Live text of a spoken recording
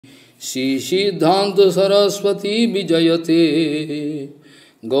Shri Siddhanta Saraswati Vijayate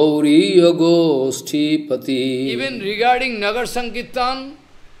Gauriya Goshtipati. Even regarding Nagar Sankirtan,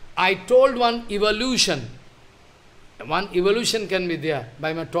 I told one evolution. One evolution can be there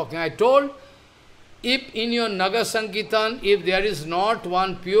by my talking. I told, if in your Nagar Sankirtan, if there is not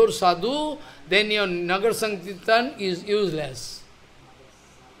one pure sadhu, then your Nagar Sankirtan is useless.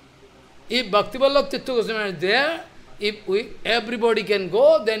 If Bhaktivinoda Thakura is there, if everybody can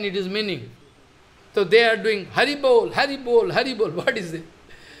go, then it is meaning. So they are doing Hari Bol, Hari Bol, Hari Bol. What is it?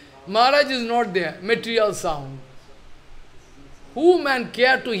 Maharaj is not there, material sound. Who man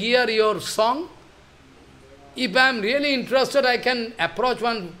care to hear your song? If I am really interested, I can approach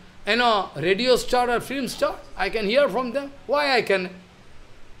one, radio star or film star. I can hear from them. Why I can?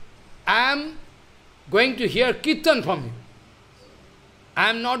 I am going to hear kirtan from you. I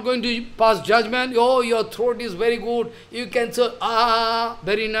am not going to pass judgment. Oh, your throat is very good. You can say,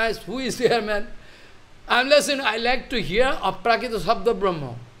 very nice. Who is there, man? I am listening. I like to hear Aprakita Sabda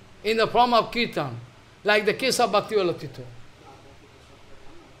Brahma in the form of kirtan, like the case of Bhaktivinoda Thakura.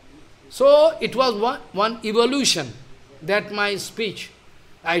 So it was one evolution, that my speech.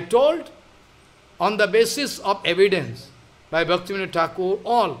 I told on the basis of evidence by Bhaktivinoda Thakura,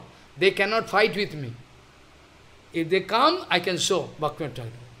 all. They cannot fight with me. If they come, I can show Bhaktivinoda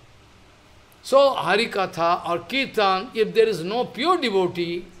Thakura. So Harikatha or Kirtan, if there is no pure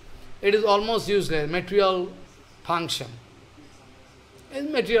devotee, it is almost useless, material function.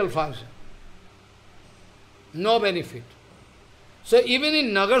 It's material function. No benefit. So even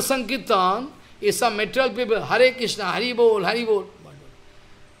in Nagar Sankirtan, is some material people, Hare Krishna, Hari Bol, Hari Bol.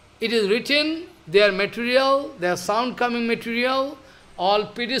 It is written, they are material, they are sound coming material, all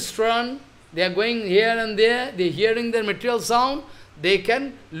pedestrian, they are going here and there, they are hearing their material sound, they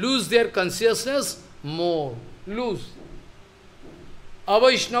can lose their consciousness more. Lose.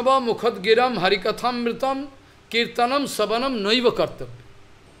 Avaishnava mukhadgiram harikatham mritam kirtanam sabanam naiva kartabhya.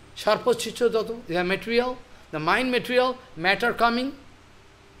 Sharpachicha dhatu, they are material. The mind material, matter coming.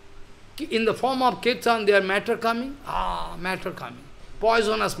 In the form of kirtan, they are matter coming. Matter coming.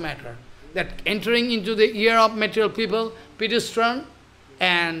 Poisonous matter. That entering into the ear of material people, pedestrian,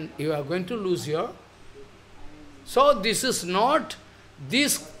 and you are going to lose your. So this is not,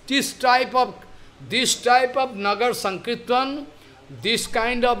 this type of Nagar Sankirtan, this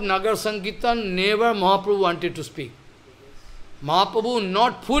kind of Nagar Sankirtan, never Mahaprabhu wanted to speak. Mahaprabhu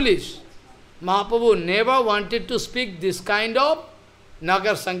not foolish. Mahaprabhu never wanted to speak this kind of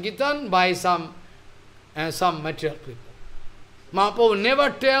Nagar Sankirtan by some material people. Mahaprabhu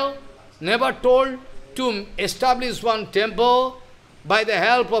never told to establish one temple by the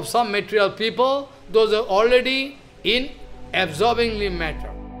help of some material people. Those are already in absorbingly matter.